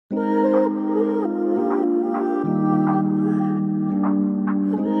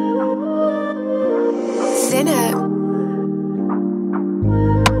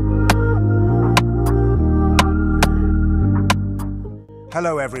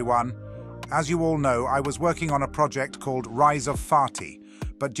Hello everyone. As you all know, I was working on a project called Rise of Fati,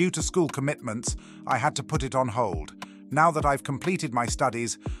 but due to school commitments, I had to put it on hold. Now that I've completed my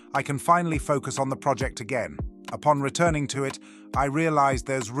studies, I can finally focus on the project again. Upon returning to it, I realized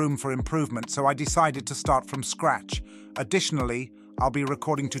there's room for improvement, so I decided to start from scratch. Additionally, I'll be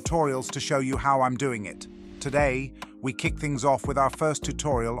recording tutorials to show you how I'm doing it. Today, we kick things off with our first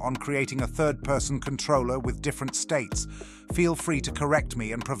tutorial on creating a third-person controller with different states. Feel free to correct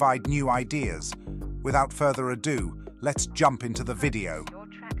me and provide new ideas. Without further ado, let's jump into the video.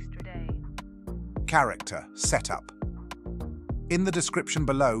 Character Setup. In the description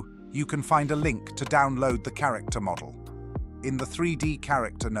below, you can find a link to download the character model. In the 3D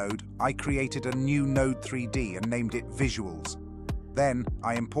character node, I created a new node 3D and named it Visuals. Then,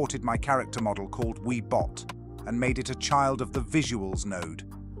 I imported my character model called WeBot and made it a child of the Visuals node.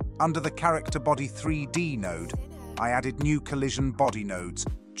 Under the Character Body 3D node, I added new collision body nodes,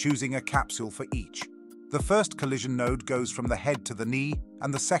 choosing a capsule for each. The first collision node goes from the head to the knee,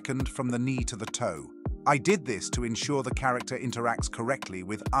 and the second from the knee to the toe. I did this to ensure the character interacts correctly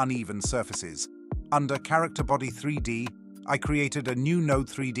with uneven surfaces. Under Character Body 3D, I created a new node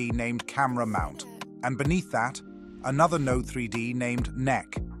 3D named Camera Mount, and beneath that, another node 3D named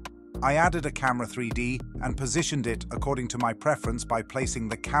Neck. I added a camera 3D and positioned it according to my preference by placing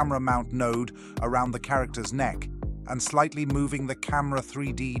the camera mount node around the character's neck and slightly moving the camera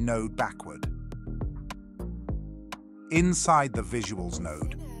 3D node backward. Inside the Visuals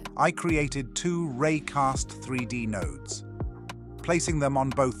node, I created two raycast 3D nodes, placing them on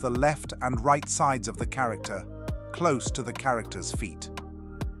both the left and right sides of the character, close to the character's feet.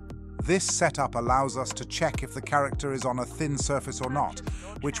 This setup allows us to check if the character is on a thin surface or not,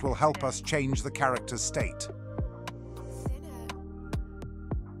 which will help us change the character's state.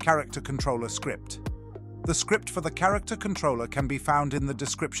 Character Controller Script. The script for the character controller can be found in the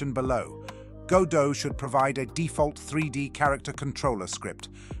description below. Godot should provide a default 3D character controller script,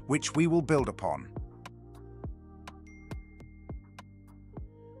 which we will build upon.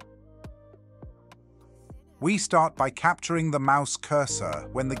 We start by capturing the mouse cursor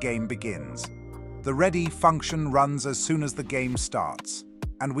when the game begins. The ready function runs as soon as the game starts,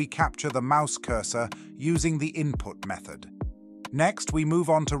 and we capture the mouse cursor using the input method. Next, we move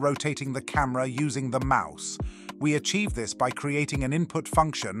on to rotating the camera using the mouse. We achieve this by creating an input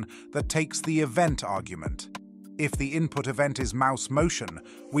function that takes the event argument. If the input event is mouse motion,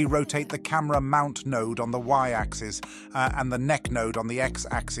 we rotate the camera mount node on the y-axis and the neck node on the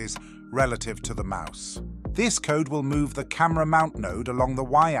x-axis relative to the mouse. This code will move the camera mount node along the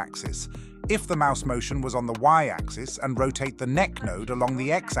y-axis if the mouse motion was on the y-axis and rotate the neck node along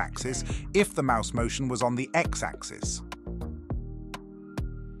the x-axis if the mouse motion was on the x-axis.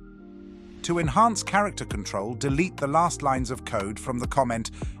 To enhance character control, delete the last lines of code from the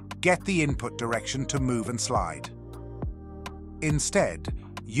comment, "Get the input direction to move and slide." Instead,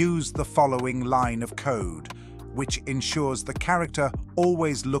 use the following line of code, which ensures the character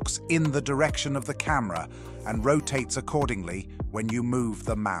always looks in the direction of the camera and rotates accordingly when you move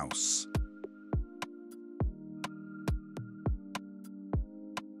the mouse.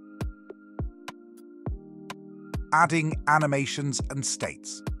 Adding animations and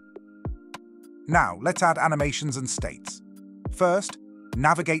states. Now, let's add animations and states. First,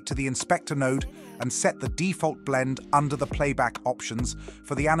 navigate to the Inspector node and set the default blend under the playback options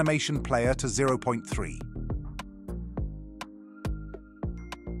for the animation player to 0.3.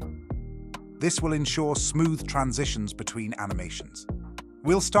 This will ensure smooth transitions between animations.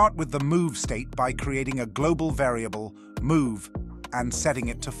 We'll start with the move state by creating a global variable, move, and setting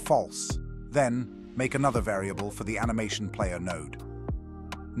it to false. Then, make another variable for the animation player node.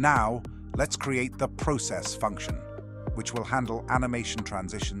 Now, let's create the process function, which will handle animation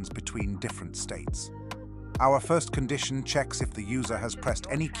transitions between different states. Our first condition checks if the user has pressed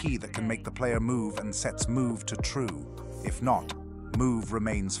any key that can make the player move and sets move to true. If not, move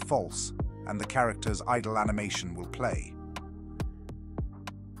remains false, and the character's idle animation will play.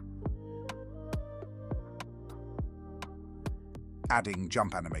 Adding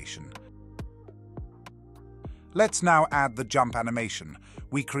jump animation. Let's now add the jump animation.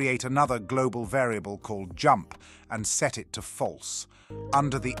 We create another global variable called jump and set it to false.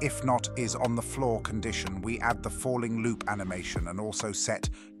 Under the if not is on the floor condition, we add the falling loop animation and also set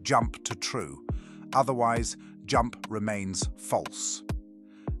jump to true. Otherwise, jump remains false.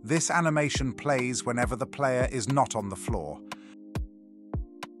 This animation plays whenever the player is not on the floor.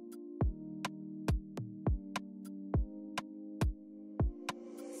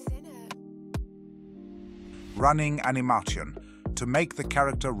 Running animation. To make the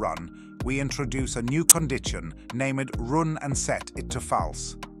character run, we introduce a new condition named run and set it to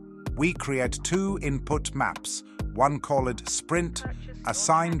false. We create two input maps, one called sprint,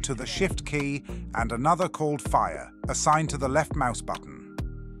 assigned to the shift key, and another called fire, assigned to the left mouse button.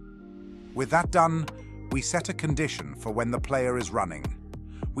 With that done, we set a condition for when the player is running.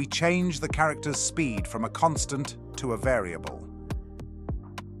 We change the character's speed from a constant to a variable.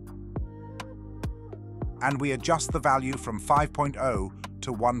 And we adjust the value from 5.0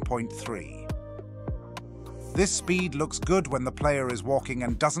 to 1.3. This speed looks good when the player is walking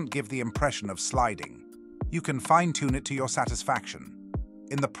and doesn't give the impression of sliding. You can fine-tune it to your satisfaction.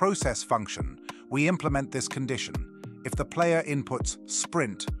 In the process function, we implement this condition. If the player inputs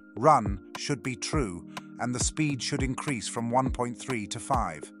sprint, run should be true, and the speed should increase from 1.3 to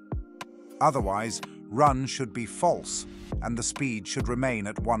 5. Otherwise, run should be false, and the speed should remain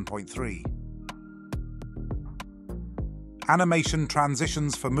at 1.3. Animation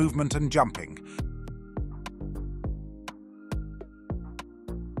transitions for movement and jumping.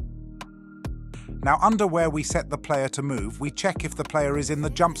 Now, under where we set the player to move, we check if the player is in the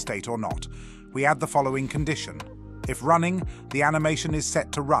jump state or not. We add the following condition. If running, the animation is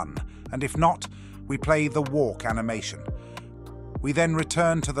set to run, and if not, we play the walk animation. We then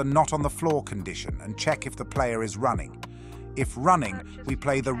return to the not on the floor condition and check if the player is running. If running, we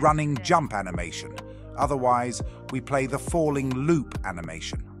play the running jump animation. Otherwise, we play the falling loop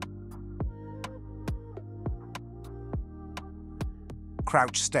animation.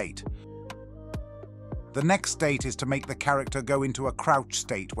 Crouch state. The next state is to make the character go into a crouch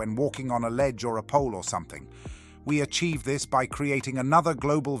state when walking on a ledge or a pole or something. We achieve this by creating another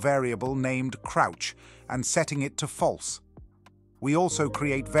global variable named crouch and setting it to false. We also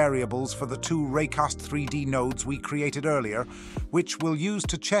create variables for the two Raycast 3D nodes we created earlier, which we'll use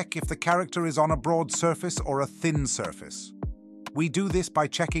to check if the character is on a broad surface or a thin surface. We do this by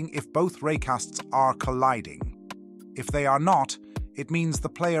checking if both raycasts are colliding. If they are not, it means the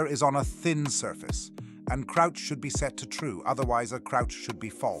player is on a thin surface, and crouch should be set to true, otherwise a crouch should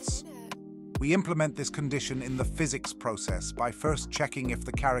be false. We implement this condition in the physics process by first checking if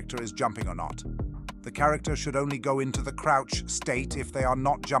the character is jumping or not. The character should only go into the crouch state if they are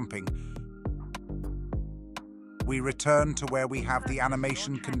not jumping. We return to where we have the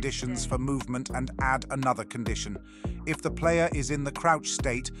animation conditions for movement and add another condition. If the player is in the crouch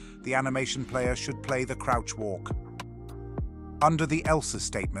state, the animation player should play the crouch walk. Under the else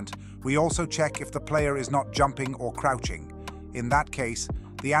statement, we also check if the player is not jumping or crouching. In that case,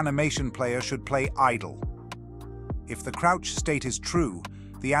 the animation player should play idle. If the crouch state is true,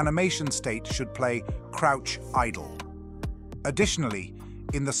 the animation state should play crouch idle. Additionally,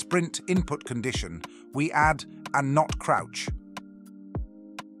 in the sprint input condition, we add and not crouch.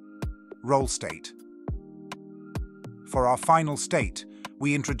 Roll state. For our final state,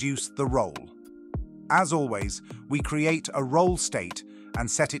 we introduce the roll. As always, we create a roll state and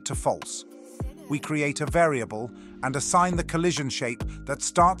set it to false. We create a variable and assign the collision shape that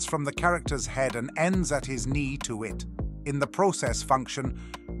starts from the character's head and ends at his knee to it. In the process function,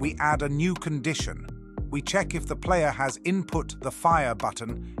 we add a new condition. We check if the player has input the fire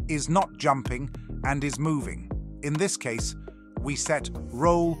button, is not jumping, and is moving. In this case, we set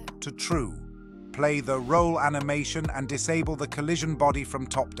roll to true. Play the roll animation and disable the collision body from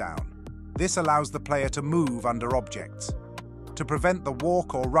top down. This allows the player to move under objects. To prevent the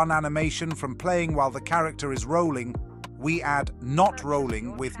walk or run animation from playing while the character is rolling, we add not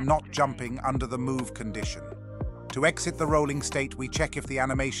rolling with not jumping under the move condition. To exit the rolling state, we check if the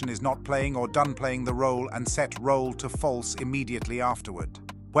animation is not playing or done playing the roll and set roll to false immediately afterward.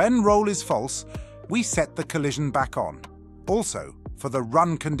 When roll is false, we set the collision back on. Also, for the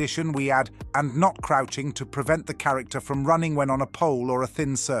run condition, we add and not crouching to prevent the character from running when on a pole or a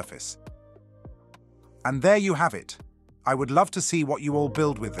thin surface. And there you have it. I would love to see what you all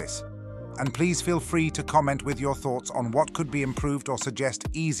build with this. And please feel free to comment with your thoughts on what could be improved or suggest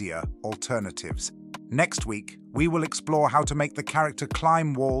easier alternatives. Next week, we will explore how to make the character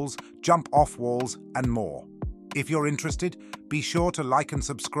climb walls, jump off walls, and more. If you're interested, be sure to like and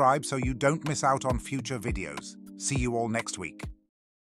subscribe so you don't miss out on future videos. See you all next week.